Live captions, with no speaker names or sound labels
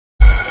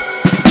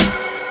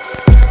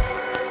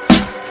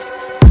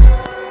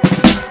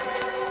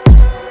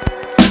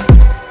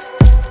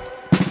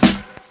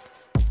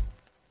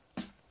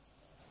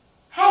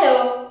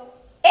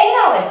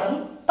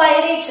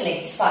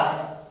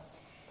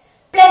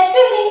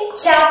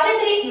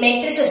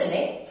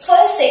മെട്രിസസിലെ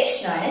first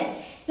section ആണ്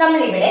നമ്മൾ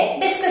ഇവിടെ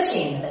ഡിസ്കസ്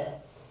ചെയ്യുന്നത്.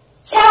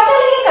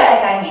 ചാപ്റ്ററിലേക്ക്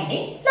കടക്കാൻ വേണ്ടി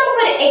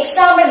നമുക്കൊരു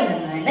എക്സാമ്പിളിൽ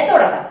നിന്ന് തന്നെ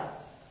തുടങ്ങാം.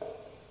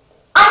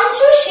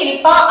 അഞ്ജു,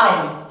 ശില്പ,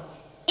 അരുൺ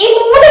ഈ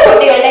 3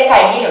 കുട്ടികളുടെ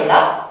കയ്യിലുള്ള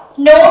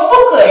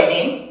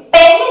നോട്ട്ബുക്കുകളുടെയും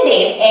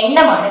പെന്നിന്റെയും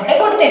എണ്ണമാണ് ഇവിടെ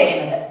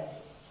കൊടുത്തിരിക്കുന്നത്.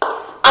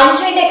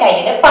 അഞ്ജുവിന്റെ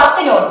കയ്യിൽ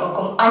 10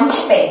 നോട്ട്ബുക്കും 5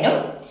 പെന്നും,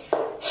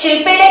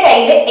 ശില്പയുടെ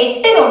കയ്യിൽ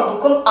 8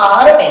 നോട്ട്ബുക്കും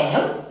 6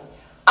 പെന്നും,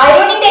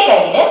 അരുണിന്റെ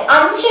കയ്യിൽ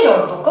 5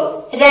 നോട്ട്ബുക്കും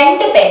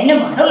 2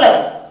 പെന്നുമാണ്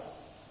ഉള്ളത്.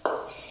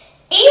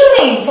 ഈ ഒരു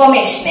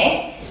ഇൻഫോർമേഷനെ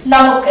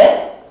നമുക്ക്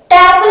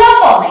ടാബുലർ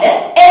ഫോമിൽ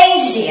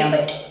അറേഞ്ച് ചെയ്യാൻ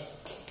പറ്റും.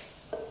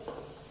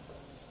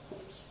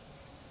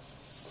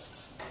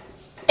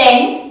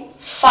 10,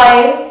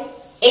 5,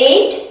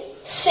 8,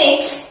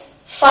 6,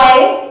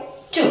 5,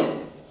 2.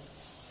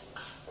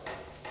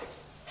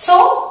 സോ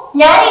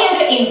ഞാൻ ഈ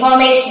ഒരു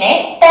ഇൻഫോർമേഷനെ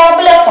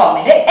ടാബുലർ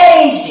ഫോമിൽ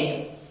അറേഞ്ച് ചെയ്തു.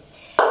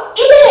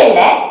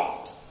 ഇതിലുള്ള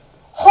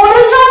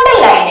ഹൊറിസോണ്ടൽ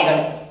ലൈനുകൾ,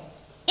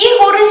 ഈ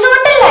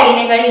ഹൊറിസോണ്ടൽ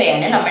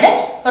ലൈനുകളിലെയാണ് നമ്മൾ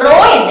റോ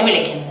എന്ന്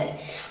വിളിക്കുന്നത്.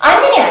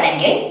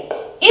 അങ്ങനെയാണെങ്കിൽ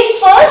ഈ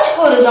ഫസ്റ്റ്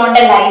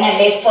ഹൊറിസോണ്ടൽ ലൈൻ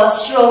അല്ലേ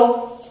ഫസ്റ്റ് റോ,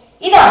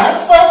 ഇതാണ്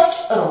first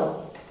row.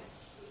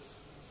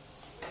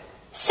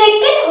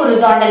 Second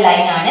horizontal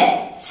line ആണ്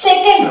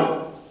second row.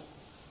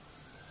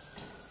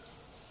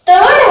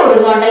 Third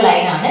horizontal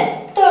line ആണ്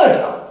തേർഡ്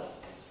റോ.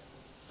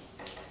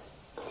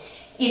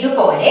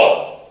 ഇതുപോലെ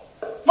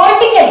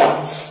vertical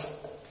lines,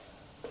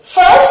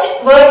 first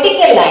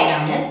vertical line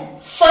ആണ്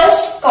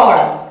first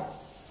column,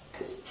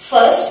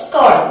 first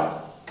column.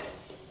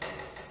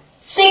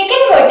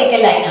 Second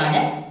vertical line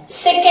ആണ്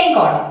സെക്കൻഡ്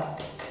കോളം.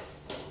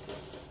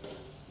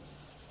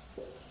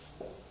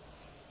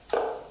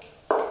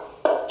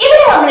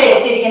 ഇവിടെ നമ്മൾ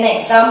എടുത്തിരിക്കുന്ന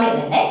എക്സാമ്പിൾ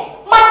തന്നെ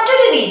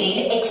മറ്റൊരു രീതിയിൽ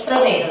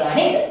എക്സ്പ്രസ്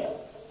ചെയ്തതാണ് ഇത്.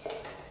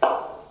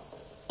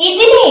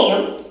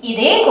 ഇതിനെയും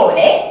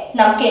ഇതേപോലെ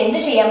നമുക്ക് എന്ത്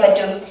ചെയ്യാൻ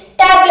പറ്റും?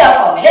 ടാബുലർ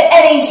ഫോമിൽ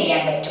അറേഞ്ച്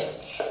ചെയ്യാൻ പറ്റും.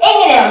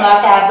 എങ്ങനെ നമ്മൾ ആ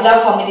ടാബുലർ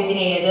ഫോമിൽ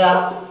ഇതിനെ എഴുതുക?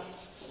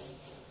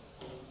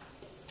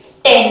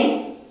 10,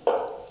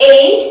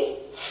 8,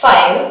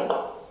 5,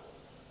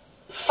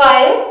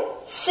 5,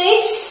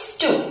 6,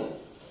 2.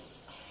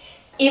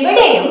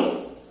 ഇവിടെയും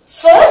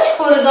ഫസ്റ്റ്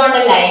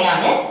ഹൊറിസോണ്ടൽ ലൈൻ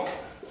ആണ്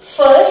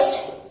first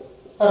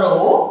row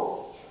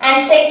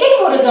and second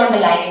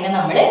horizontal ലൈനിനെ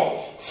നമ്മൾ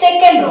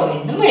സെക്കൻഡ് റോ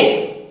എന്നും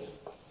വിളിക്കും.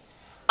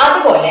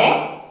 അതുപോലെ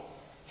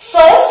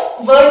ഫസ്റ്റ്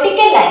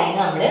വെർട്ടിക്കൽ ലൈനിനെ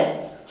നമ്മൾ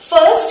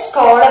ഫസ്റ്റ്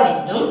കോളം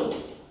എന്നും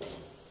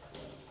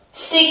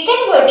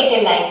സെക്കൻഡ്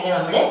വെർട്ടിക്കൽ ലൈനിനെ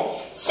നമ്മൾ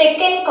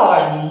സെക്കൻഡ്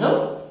കോളം എന്നും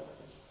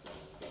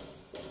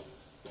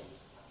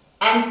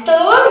ആൻഡ്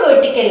തേർഡ്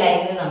വെർട്ടിക്കൽ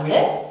ലൈനിനെ നമ്മൾ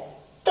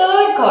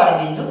തേർഡ് കോളം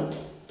എന്നും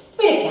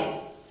വിളിക്കാം.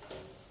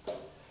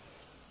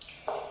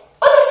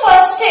 ഒന്ന്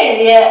ഫസ്റ്റ്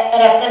എഴുതിയ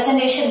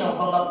റെപ്രസെന്റേഷൻ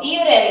നോക്കുമ്പോൾ, ഈ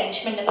ഒരു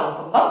അറേഞ്ച്മെന്റ്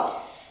നോക്കുമ്പോൾ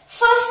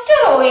ഫസ്റ്റ്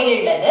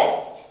റോയിലുള്ളത്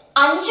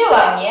 5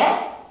 വാങ്ങിയ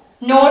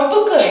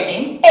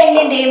നോട്ട്ബുക്കുകളുടെയും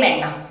പെന്നിന്റെയും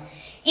എണ്ണം.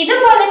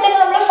 ഇതുപോലെ തന്നെ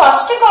നമ്മൾ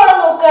ഫസ്റ്റ് കോളം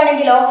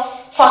നോക്കുകയാണെങ്കിലോ,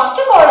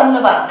 ഫസ്റ്റ് കോളം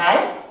എന്ന് പറഞ്ഞാൽ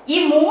ഈ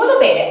 3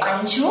 പേര്,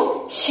 അഞ്ജു,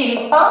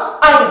 ശില്പ,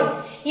 അരുൺ,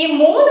 ഈ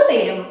 3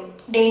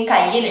 പേരുടെയും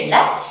കയ്യിലുള്ള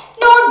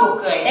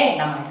നോട്ട്ബുക്കുകളുടെ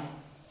എണ്ണമാണ്.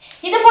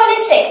 ഇതുപോലെ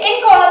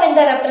സെക്കൻഡ് കോളം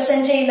എന്താ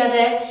റെപ്രസെന്റ്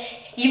ചെയ്യുന്നത്?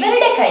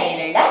 ഇവരുടെ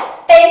കയ്യിലുള്ള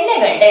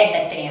പെന്നുകളുടെ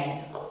എണ്ണത്തിനെയാണ്.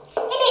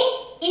 ഇനി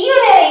ഈ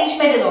ഒരു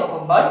അറേഞ്ച്മെന്റ്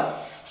നോക്കുമ്പോൾ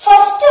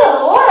ഫസ്റ്റ്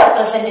റോ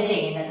റെപ്രസെന്റ്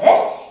ചെയ്യുന്നത്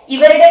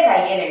ഇവരുടെ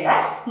കയ്യിലുള്ള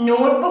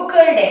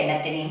നോട്ട്ബുക്കുകളുടെ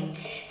എണ്ണത്തിനെയും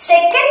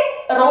സെക്കൻഡ്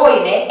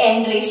റോയിലെ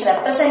എൻട്രീസ്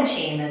റെപ്രസെന്റ്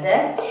ചെയ്യുന്നത്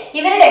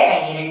ഇവരുടെ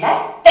കയ്യിലുള്ള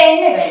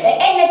പെന്നുകളുടെ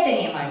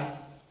എണ്ണത്തിനെയുമാണ്.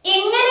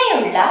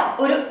 ഇങ്ങനെയുള്ള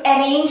ഒരു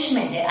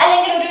അറേഞ്ച്മെന്റ്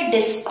അല്ലെങ്കിൽ ഒരു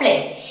ഡിസ്പ്ലേ,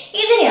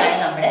 ഇതിനെയാണ്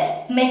നമ്മൾ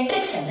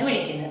മെട്രിക്സ് എന്ന്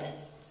വിളിക്കുന്നത്.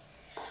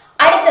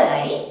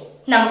 അടുത്തതായി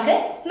നമുക്ക്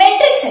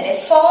മെട്രിക്സിന്റെ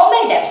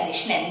ഫോർമൽ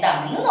ഡെഫിനിഷൻ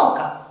എന്താണെന്ന്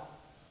നോക്കാം.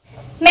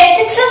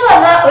 മെട്രിക്സ് എന്ന്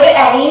പറഞ്ഞ ഒരു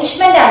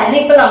അറേഞ്ച്മെന്റ് ആണെന്ന്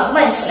ഇപ്പൊ നമുക്ക്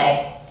മനസ്സിലായി.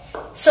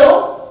 സോ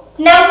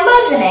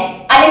നമ്പേഴ്സിനെ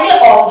അല്ലെങ്കിൽ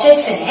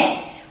ഓബ്ജക്ട്സിനെ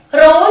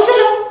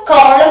റോസിലും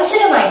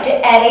കോളംസിലുമായിട്ട്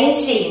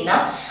അറേഞ്ച് ചെയ്യുന്ന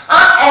ആ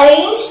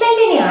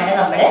അറേഞ്ച്മെന്റിനെയാണ്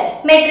നമ്മൾ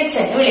മെട്രിക്സ്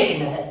എന്ന്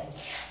വിളിക്കുന്നത്.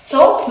 So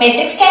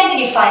matrix can be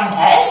defined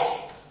as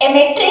A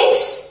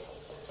matrix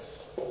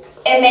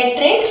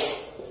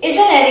is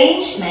an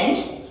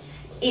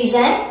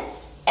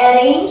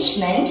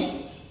arrangement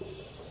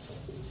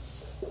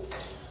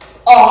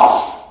of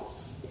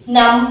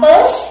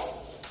numbers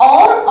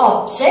or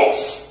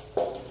objects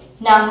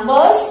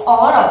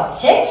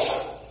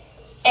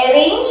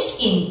arranged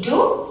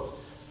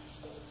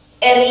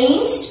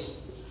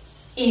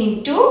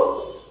into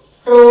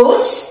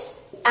rows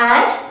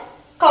and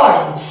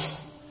columns.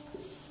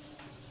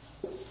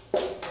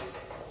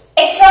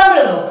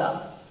 Example നോക്കാം.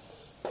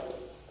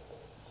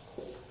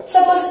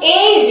 Suppose A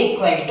is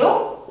equal to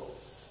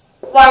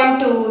 1,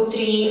 2,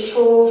 3,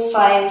 4,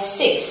 5,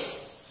 6.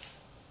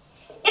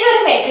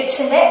 ഇതൊരു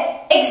മെട്രിക്സിന്റെ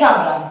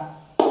എക്സാമ്പിൾ ആണ്.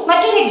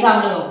 മറ്റൊരു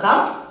എക്സാമ്പിൾ നോക്കാം.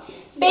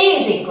 B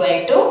is equal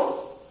to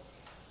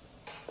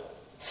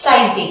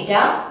sin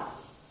theta,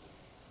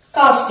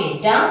 cos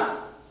theta,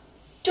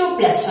 2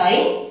 plus I,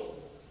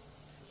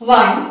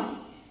 1,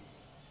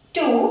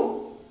 2,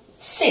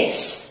 6.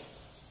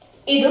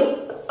 ഇതും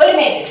ഒരു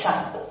matrix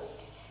ആണ്.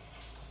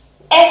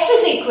 F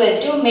is equal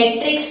to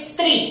matrix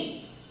 3.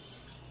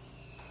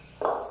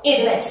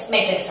 ഇത്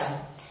matrix ആണ്.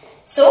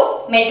 So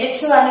matrix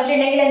എന്ന്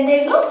പറഞ്ഞിട്ടുണ്ടെങ്കിൽ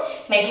എന്തായിരുന്നു?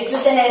 Matrix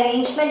is an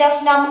arrangement of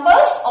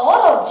numbers or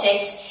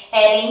objects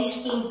arranged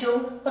into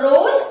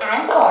rows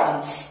and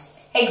columns.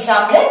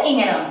 Example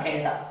ഇങ്ങനെ നമുക്ക്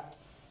എഴുതാം.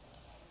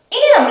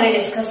 ഇനി നമ്മൾ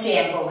ഡിസ്കസ്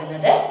ചെയ്യാൻ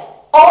പോകുന്നത്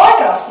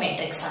ഓർഡർ ഓഫ്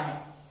മെട്രിക്സ് ആണ്.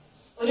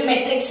 ഒരു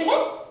മെട്രിക്സിന്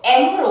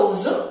m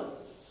റോസും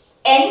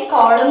n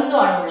കോളംസും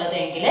ആണ്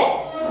ഉള്ളതെങ്കിൽ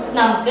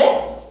നമുക്ക്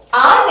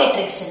ആ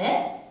മെട്രിക്സിന്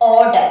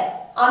ഓർഡർ,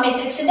 ആ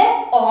മെട്രിക്സിന്റെ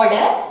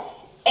ഓർഡർ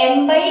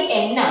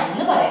m/n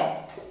ആണെന്ന് പറയാം.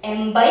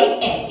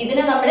 m/n.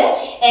 ഇതിനെ നമ്മൾ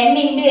m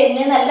into n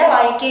എന്നല്ല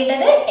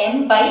വായിക്കേണ്ടത്,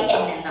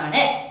 m/n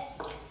എന്നാണ്.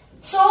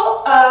 സോ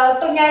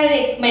ഇപ്പൊ ഞാനൊരു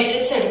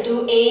മെട്രിക്സ് എടുത്തു,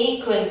 a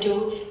equal to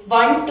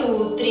 1 2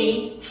 3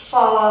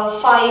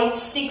 5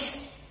 6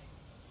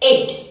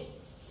 8.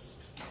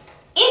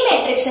 ഈ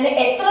മെട്രിക്സിന്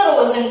എത്ര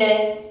റോസ് ഉണ്ട്?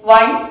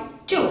 1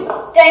 2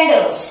 രണ്ട്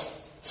റോസ്.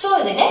 സോ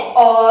ഇതിന്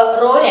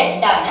റോ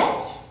 2 ആണ്.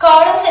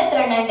 കോളംസ് എത്ര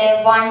ഉണ്ട്?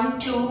 1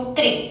 2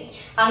 3.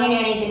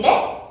 അങ്ങനെയാണ് ഇതിന്റെ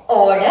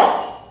ഓർഡർ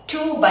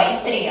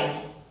 2/3 ആണ്.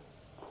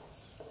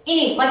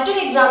 ഇനി മറ്റൊരു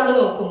എക്സാമ്പിൾ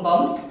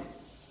നോക്കുമ്പം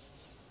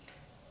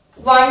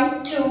 1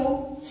 2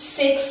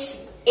 6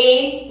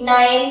 8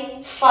 9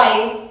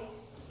 5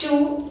 2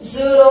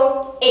 0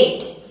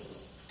 8.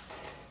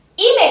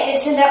 ഈ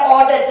മെട്രിക്സിന്റെ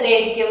ഓർഡർ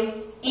എത്രയായിരിക്കും?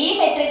 ഈ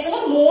മെട്രിക്സിന്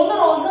 3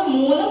 റോസും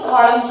 3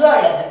 കോളംസും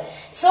ഉള്ളത്.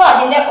 സോ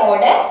അതിന്റെ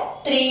ഓർഡർ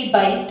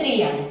 3/3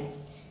 ആണ്.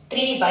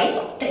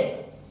 3/3.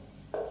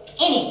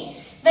 ഇനി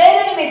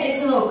വേറൊരു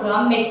മെട്രിക്സ് നോക്കുക,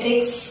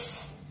 മെട്രിക്സ്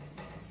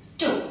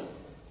 2.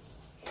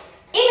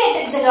 ഈ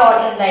മെട്രിക്സിന്റെ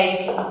ഓർഡർ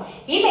എന്തായിരിക്കും?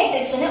 ഈ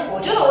മെട്രിക്സിന്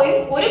ഒരു റോയും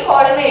ഒരു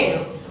കോളമേ ഉള്ളൂ.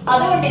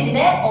 അതുകൊണ്ട്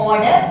ഇതിന്റെ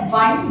ഓർഡർ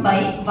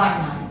 1/1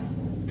 ആണ്.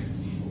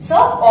 സോ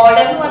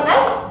ഓർഡർ എന്ന്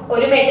പറഞ്ഞാൽ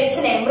ഒരു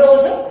മെട്രിക്സിന് m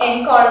റോസും n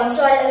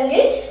കോളംസും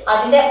ഉള്ളതെങ്കിൽ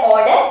അതിന്റെ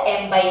ഓർഡർ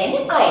m/n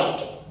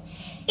ആയിരിക്കും.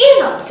 ഇനി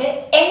നമുക്ക്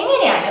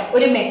എങ്ങനെയാണ്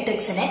ഒരു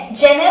മെട്രിക്സിനെ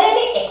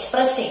ജനറലി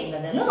എക്സ്പ്രസ്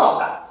ചെയ്യുന്നത് എന്ന്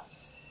നോക്കാം.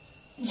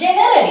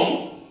 ജനറലി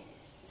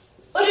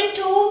ഒരു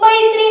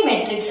 2/3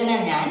 മെട്രിക്സിനെ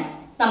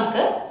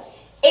നമുക്ക്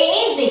A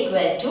is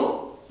equal to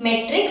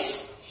matrix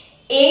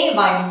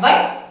A11,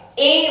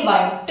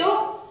 A12,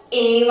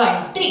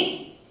 A13,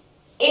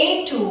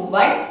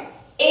 A21,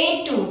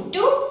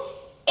 A22,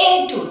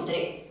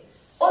 A23.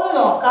 ഒന്ന്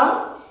നോക്കാം.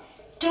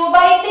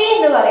 2/3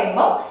 എന്ന്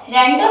പറയുമ്പോൾ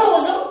 2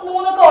 റോസും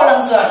 3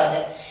 കോളംസും ഉള്ളത്.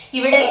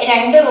 ഇവിടെ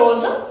 2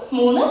 റോസും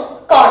 3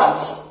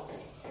 കോളംസും.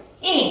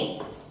 ഇനി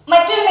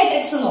മറ്റൊരു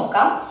മെട്രിക്സ്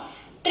നോക്കാം,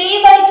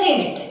 3/3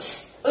 മെട്രിക്സ്.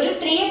 ഒരു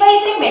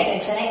 3/3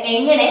 മെട്രിക്സിനെ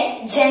എങ്ങനെ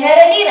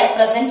ജനറലി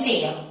റെപ്രസെന്റ്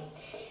ചെയ്യാം?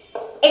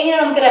 എങ്ങനെ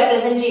നമുക്ക്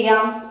റെപ്രസെന്റ്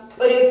ചെയ്യാം?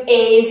 ഒരു A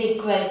is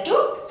equal to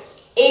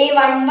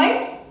A11,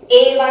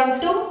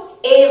 A12,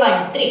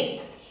 A13,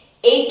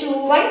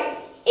 A21,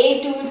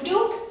 A22,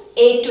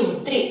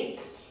 A23,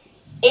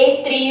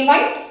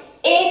 A31,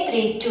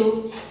 A32,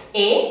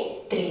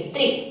 A33.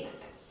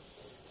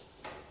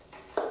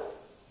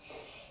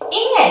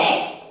 ഇങ്ങനെ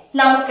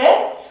നമുക്ക്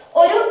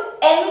ഒരു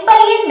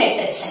m/n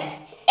മെട്രിക്സിനെ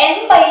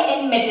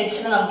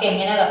നമുക്ക്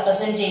എങ്ങനെ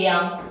റെപ്രസെന്റ്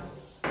ചെയ്യാം?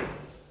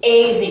 A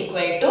is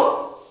equal to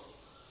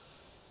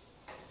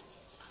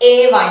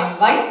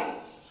A11,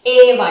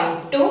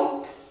 A12,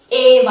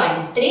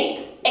 A13,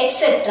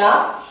 etc.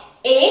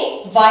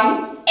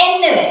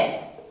 A1n വരെ.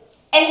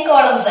 n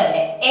കോളംസ്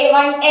അല്ലേ?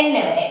 A1n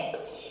വരെ.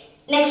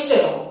 Next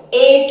raw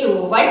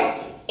A21,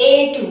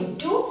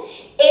 A22,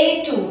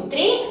 A23,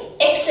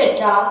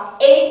 etc.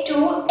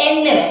 A2n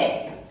വരെ.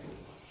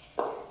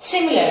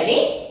 Similarly,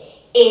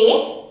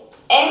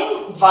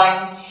 AM1,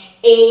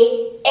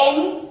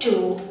 AM2,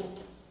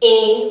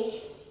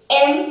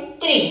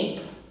 AM3,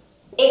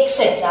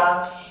 etc.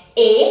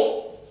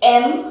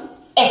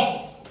 AMN.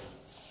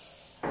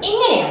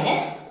 ഇങ്ങനെയാണ്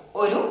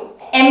ഒരു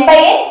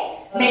m/n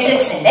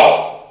മെട്രിക്സിന്റെ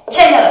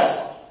ജനറൽ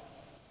ഫോം.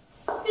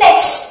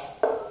 നെക്സ്റ്റ്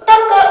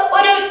നമുക്ക്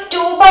ഒരു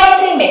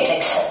 2/3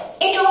 മെട്രിക്സ്.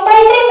 ഈ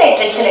 2/3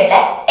 മെട്രിക്സിലുള്ള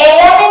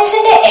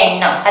എലമെന്റ്സിന്റെ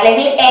എണ്ണം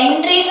അല്ലെങ്കിൽ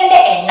എൻട്രീസിന്റെ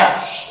എണ്ണം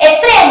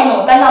എത്രയാണെന്ന്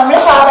നോക്കാൻ നമ്മൾ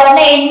സാധാരണ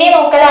എണ്ണി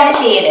നോക്കലാണ്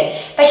ചെയ്യല്.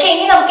 പക്ഷെ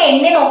ഇനി നമുക്ക്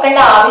എണ്ണി നോക്കേണ്ട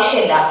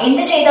ആവശ്യമില്ല.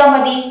 എന്ത് ചെയ്താൽ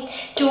മതി?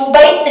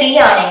 2/3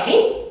 ആണെങ്കിൽ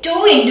 2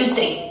 into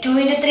 3. 2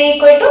 into 3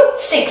 equal to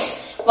 6.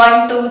 1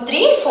 2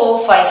 3 4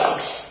 5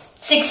 6.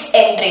 6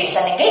 entries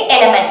അല്ലെങ്കിൽ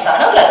എലമെന്റ്സ്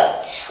ആണ് ഉള്ളത്.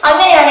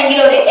 അങ്ങനെയാണെങ്കിൽ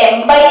ഒരു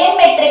m/n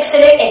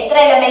മെട്രിക്സിൽ എത്ര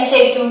എലമെന്റ്സ്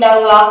ആയിരിക്കും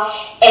ഉണ്ടാവുക?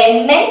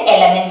 mn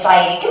എലമെന്റ്സ്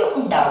ആയിരിക്കും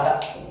ഉണ്ടാവുക.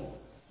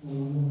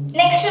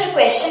 നെക്സ്റ്റ് ഒരു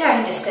ക്വസ്റ്റ്യൻ ആണ്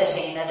ഡിസ്കസ്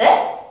ചെയ്യുന്നത്.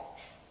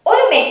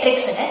 ഒരു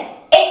മെട്രിക്സിന്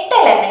 8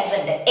 എലമെന്റ്സ്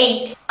ഉണ്ട്.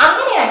 8.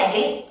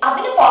 അങ്ങനെയാണെങ്കിൽ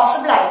അതിന്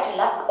പോസിബിൾ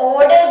ആയിട്ടുള്ള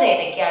ഓർഡേഴ്സ്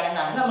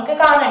ഏതൊക്കെയാണെന്നാണ് നമുക്ക്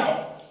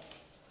കാണേണ്ടത്.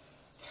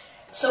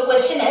 So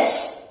question is,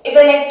 if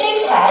a matrix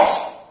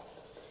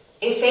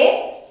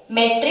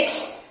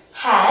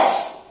has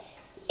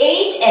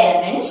 8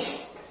 elements,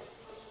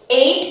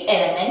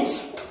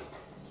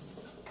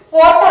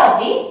 what are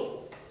the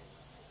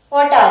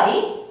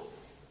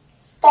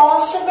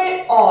possible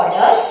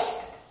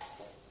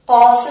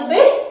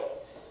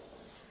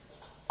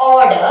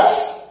orders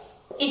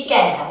it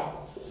can have?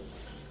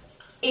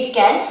 It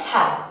can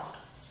have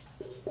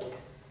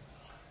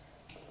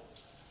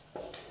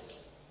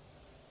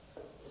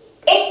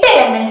 8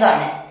 elements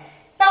ആണ്.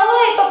 നമ്മൾ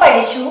ഇപ്പൊ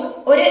പഠിച്ചു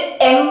ഒരു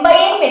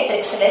m/n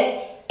മെട്രിക്സിൽ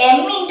m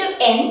into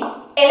n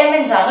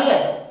elements ആണ്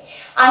ഉള്ളത്.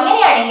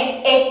 അങ്ങനെയാണെങ്കിൽ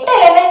 8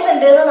 എലമെന്റ്സ്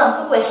ഉണ്ട് എന്ന്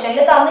നമുക്ക്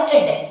ക്വസ്റ്റ്യനിൽ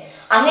തന്നിട്ടുണ്ട്.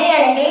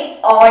 അങ്ങനെയാണെങ്കിൽ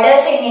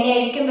ഓർഡേഴ്സ്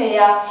എങ്ങനെയായിരിക്കും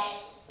വരിക?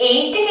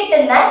 8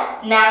 കിട്ടുന്ന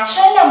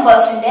നാച്ചുറൽ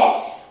നമ്പേഴ്സിന്റെ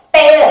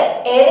പെയർ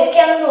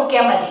ഏതൊക്കെയാണെന്ന്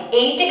നോക്കിയാൽ മതി.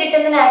 8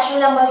 കിട്ടുന്ന നാച്ചുറൽ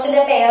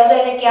നമ്പേഴ്സിന്റെ പെയർസ്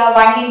ഏതൊക്കെയാ?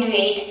 1 into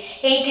 8,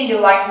 8 into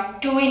 1,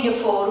 2 into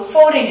 4,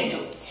 4 into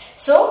 2.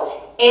 So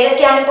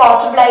ഏതൊക്കെയാണ്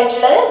പോസിബിൾ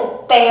ആയിട്ടുള്ളത്?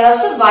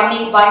 Pairs 1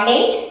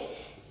 8,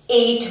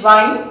 8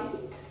 1,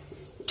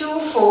 2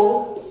 4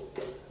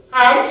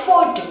 and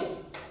 4 2.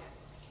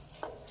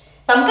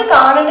 നമുക്ക്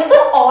കാണേണ്ടത്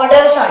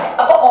ഓർഡേഴ്സ് ആണ്.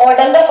 അപ്പൊ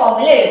ഓർഡറിന്റെ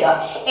ഫോമിൽ എഴുതുക.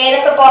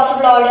 ഏതൊക്കെ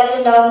പോസിബിൾ ഓർഡേഴ്സ്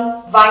ഉണ്ടാവും?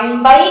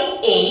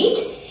 1/8,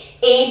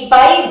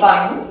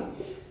 8/1,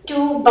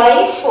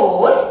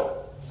 2/4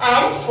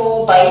 and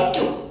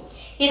 4/2.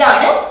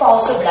 ഇതാണ്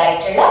പോസിബിൾ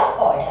ആയിട്ടുള്ള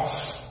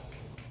ഓർഡേഴ്സ്.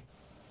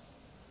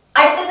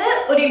 അടുത്തത്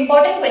ഒരു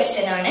ഇമ്പോർട്ടന്റ്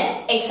ക്വസ്റ്റ്യൻ ആണ്.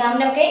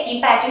 എക്സാമിനൊക്കെ ഈ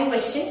പാറ്റേൺ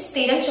ക്വസ്റ്റ്യൻ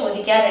സ്ഥിരം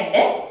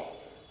ചോദിക്കാറുണ്ട്.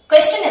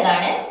 ക്വസ്റ്റ്യൻ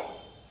ഇതാണ്: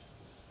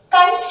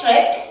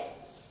 construct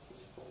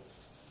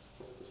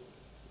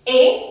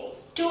a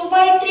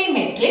 2/3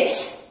 matrix.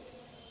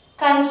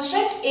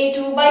 Construct a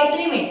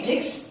 2/3 matrix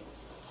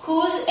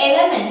whose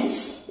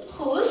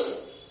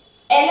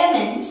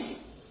elements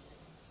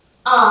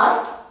are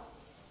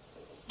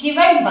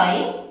given by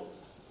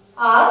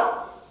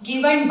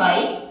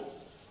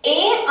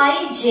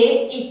aij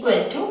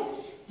equal to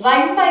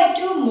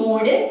 1/2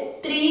 mod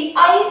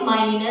 3i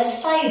minus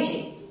 5j.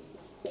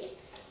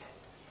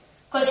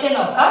 Question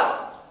നോക്കാം.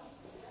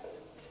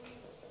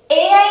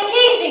 aij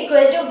is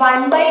equal to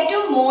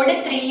 1/2 mod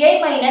 3i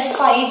minus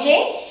 5j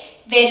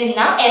വരുന്ന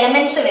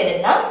elements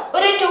വരുന്ന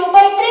ഒരു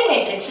 2/3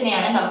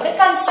 മെട്രിക്സിനെയാണ് നമുക്ക്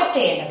construct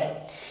ചെയ്യേണ്ടത്.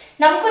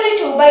 നമുക്കൊരു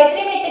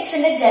 2/3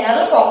 മെട്രിക്സിന്റെ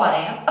ജനറൽ ഫോം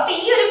അറിയാം. അപ്പൊ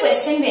ഈ ഒരു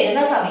ക്വസ്റ്റ്യൻ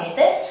വരുന്ന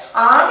സമയത്ത്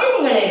ആദ്യം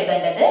നിങ്ങൾ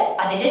എഴുതേണ്ടത്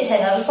അതിന്റെ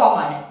ജനറൽ ഫോം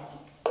ആണ്.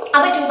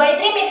 അപ്പൊ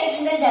 2/3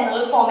 മെട്രിക്സിന്റെ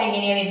ജനറൽ ഫോം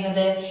എങ്ങനെയാ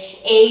വരുന്നത്?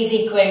 a is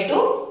equal to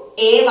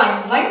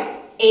a11,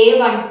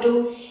 a12,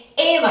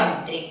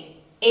 a13,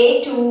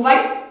 a21,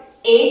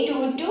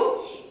 a22,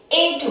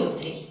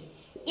 a23.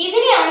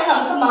 ഇതിനെയാണ്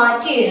നമുക്ക്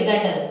മാറ്റി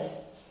എഴുതേണ്ടത്.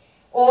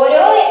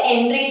 ഓരോ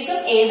എൻട്രീസും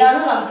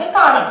ഏതാണെന്ന് നമുക്ക്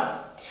കാണണം.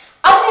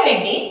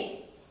 അതിനുവേണ്ടി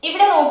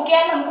ഇവിടെ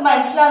നോക്കിയാൽ നമുക്ക്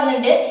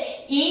മനസ്സിലാവുന്നുണ്ട്,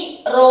 ഈ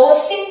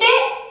റോസിന്റെ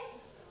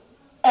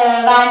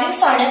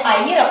വാല്യൂസ് ആണ് i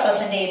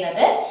റെപ്രസെന്റ്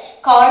ചെയ്യുന്നത്,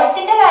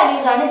 കോളത്തിന്റെ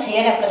വാല്യൂസ് ആണ് j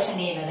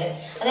റെപ്രസെന്റ് ചെയ്യുന്നത്.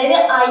 അതായത്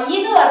i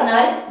എന്ന്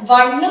പറഞ്ഞാൽ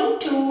 1ഉം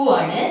 2ഉം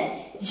ആണ്,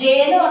 j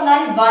എന്ന്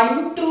പറഞ്ഞാൽ 1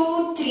 2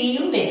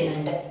 3ഉം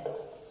വരുന്നുണ്ട്.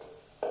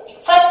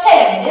 ഫസ്റ്റ്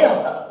എലമെന്റ്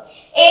നോക്കാം,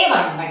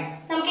 a11.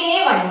 നമുക്ക്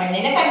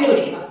a11നെ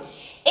കണ്ടുപിടിക്കണം.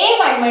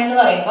 a11 എന്ന്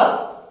പറയുമ്പോൾ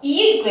ഈ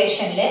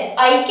ഇക്വേഷനിൽ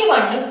iക്ക്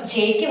 1ഉം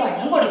jക്ക്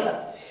 1ഉം കൊടുക്കുക.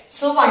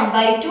 So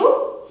 1/2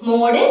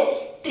 mod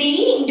 3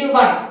 into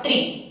 1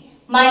 3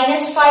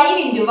 minus 5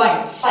 into 1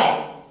 5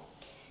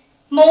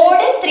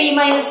 mod 3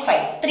 minus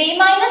 5. 3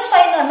 minus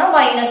 5 എന്ന്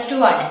പറഞ്ഞാൽ -2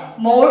 ആണ്.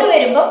 മോഡ്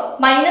വരുമ്പോൾ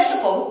മൈനസ്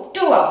പോകും,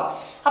 2 ആവും.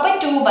 അപ്പൊ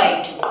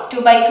 2/2.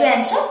 2/2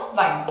 ആൻസർ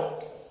 1.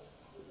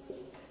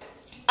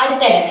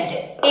 അടുത്ത എലമെന്റ്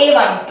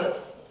a12.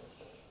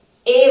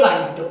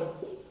 a12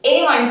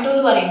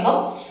 എന്ന് പറയുമ്പോൾ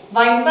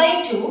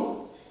 1/2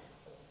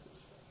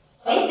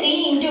 3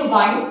 into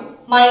 1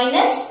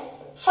 minus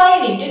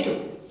 5 into 2.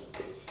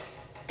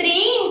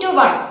 3 into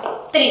 1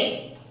 3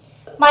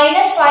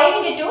 minus 5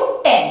 into 2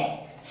 10.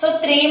 So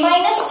 3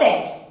 minus 10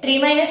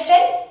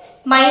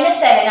 minus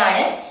 7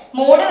 ആണ്.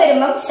 മോഡ്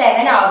വരുമ്പം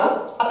 7 ആവും.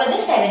 അപ്പൊ അത്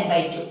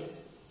 7/2.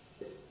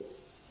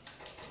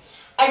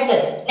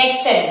 അടുത്തത്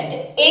നെക്സ്റ്റ് എലമെന്റ്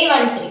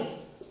a13.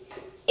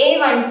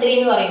 a13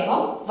 എന്ന്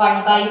പറയുമ്പോൾ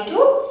 1/2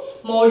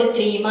 mod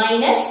 3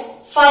 minus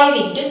 5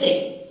 into 3.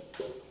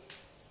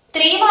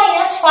 3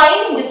 minus 5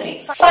 into 3.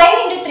 5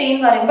 into 3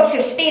 എന്ന് പറയുമ്പോൾ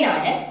 15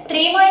 ആണ്.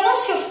 3 minus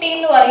 15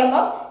 എന്ന്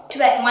പറയുമ്പോൾ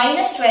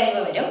 -12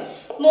 വരും.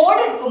 മോഡ്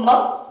എടുക്കുമ്പോൾ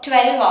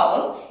 12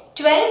 ആവും.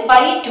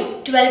 12/2.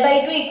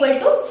 12/2 equal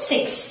to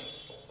 6.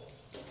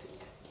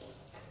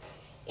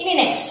 ഇനി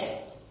നെക്സ്റ്റ്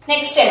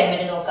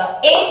എലമെന്റ് നോക്കാം,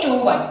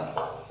 a21.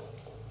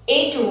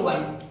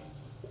 a21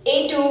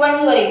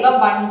 എന്ന് പറയുമ്പോൾ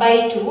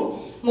 1/2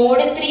 mod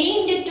 3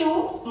 into 2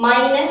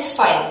 minus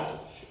 5.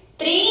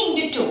 3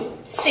 into 2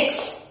 6.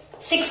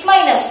 6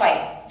 minus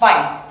 5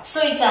 1. So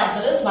its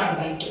answer is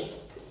 1/2.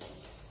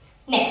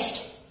 Next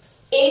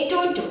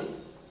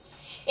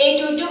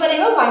a22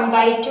 പറയുമ്പോൾ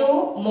 1/2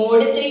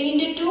 mod 3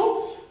 into 2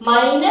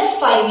 minus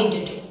 5 into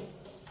 2.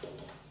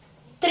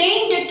 3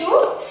 into 2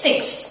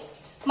 6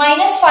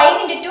 minus 5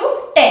 into 2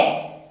 10.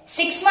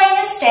 6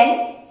 minus 10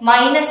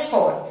 minus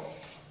 4.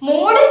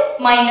 Mod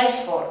minus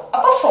 4.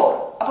 അപ്പൊ 4.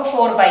 അപ്പൊ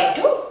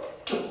 4/2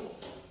 2.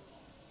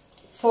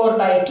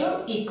 4/2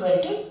 equal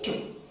to 2.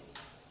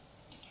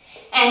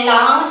 And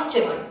last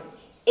one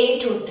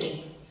a23.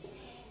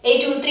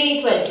 a23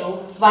 equal to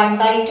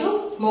 1/2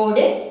 mod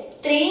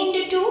 3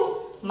 into 2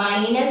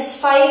 minus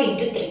 5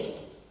 into 3.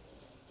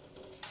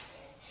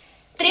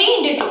 3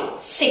 into 2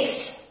 6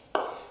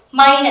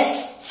 minus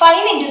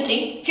 5 into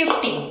 3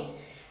 15.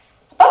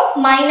 അപ്പൊ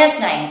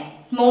 -9.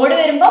 Mode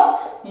വരുമ്പോ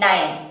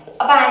 9.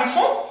 അപ്പൊ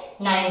answer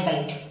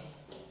 9/2.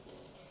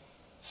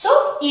 So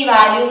ഈ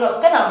values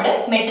ഒക്കെ നമ്മൾ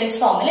matrix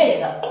ഫോമിൽ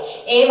എഴുതാം.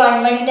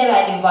 a11ന്റെ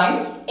value 1,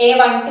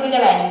 a12ന്റെ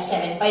value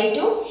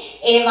 7/2,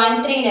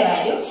 a13ന്റെ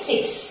value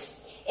 6,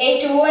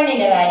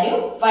 A21ന്റെ value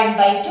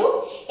 1/2,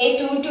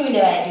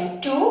 A22ന്റെ value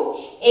 2,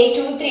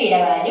 A23യുടെ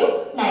value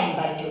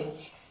 9/2.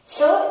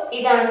 So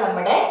ഇതാണ്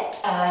നമ്മുടെ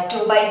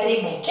 2/3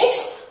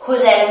 matrix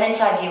whose elements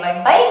are given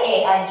by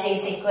Aij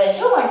is equal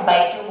to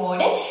 1/2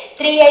 mod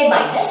 3i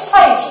minus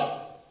 5j.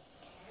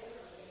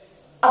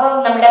 അപ്പം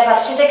നമ്മുടെ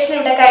ഫസ്റ്റ് സെക്ഷൻ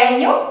ഇവിടെ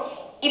കഴിഞ്ഞു.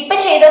 ഇപ്പൊ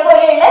ചെയ്ത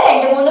പോലെയുള്ള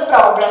 2-3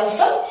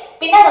 പ്രോബ്ലംസും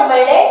പിന്നെ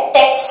നമ്മളുടെ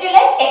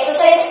ടെക്സ്റ്റിലെ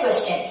exercise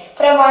question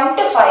from 1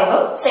 to 5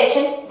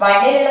 section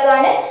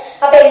 1-ലുള്ളതാണ്.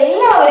 അപ്പൊ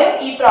എല്ലാവരും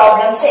ഈ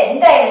പ്രോബ്ലംസ്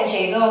എന്തായാലും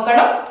ചെയ്തു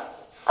നോക്കണം.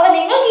 അപ്പൊ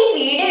നിങ്ങൾക്ക് ഈ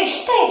വീഡിയോ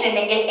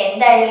ഇഷ്ടമായിട്ടുണ്ടെങ്കിൽ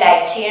എന്തായാലും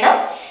ലൈക്ക് ചെയ്യണം.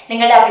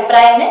 നിങ്ങളുടെ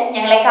അഭിപ്രായങ്ങൾ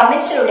ഞങ്ങളെ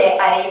കമന്റ്സിലൂടെ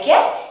അറിയിക്കുക.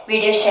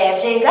 വീഡിയോ ഷെയർ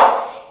ചെയ്യുക.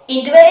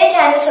 ഇതുവരെ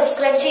ചാനൽ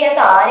സബ്സ്ക്രൈബ് ചെയ്യാത്ത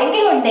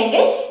ആരെങ്കിലും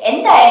ഉണ്ടെങ്കിൽ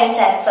എന്തായാലും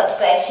ചാനൽ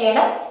സബ്സ്ക്രൈബ്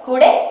ചെയ്യണം.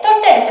 കൂടെ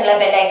തൊട്ടടുത്തുള്ള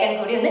ബെൽ ഐക്കൺ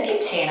കൂടി ഒന്ന്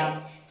ക്ലിക്ക് ചെയ്യണം.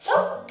 So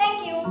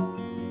thank you.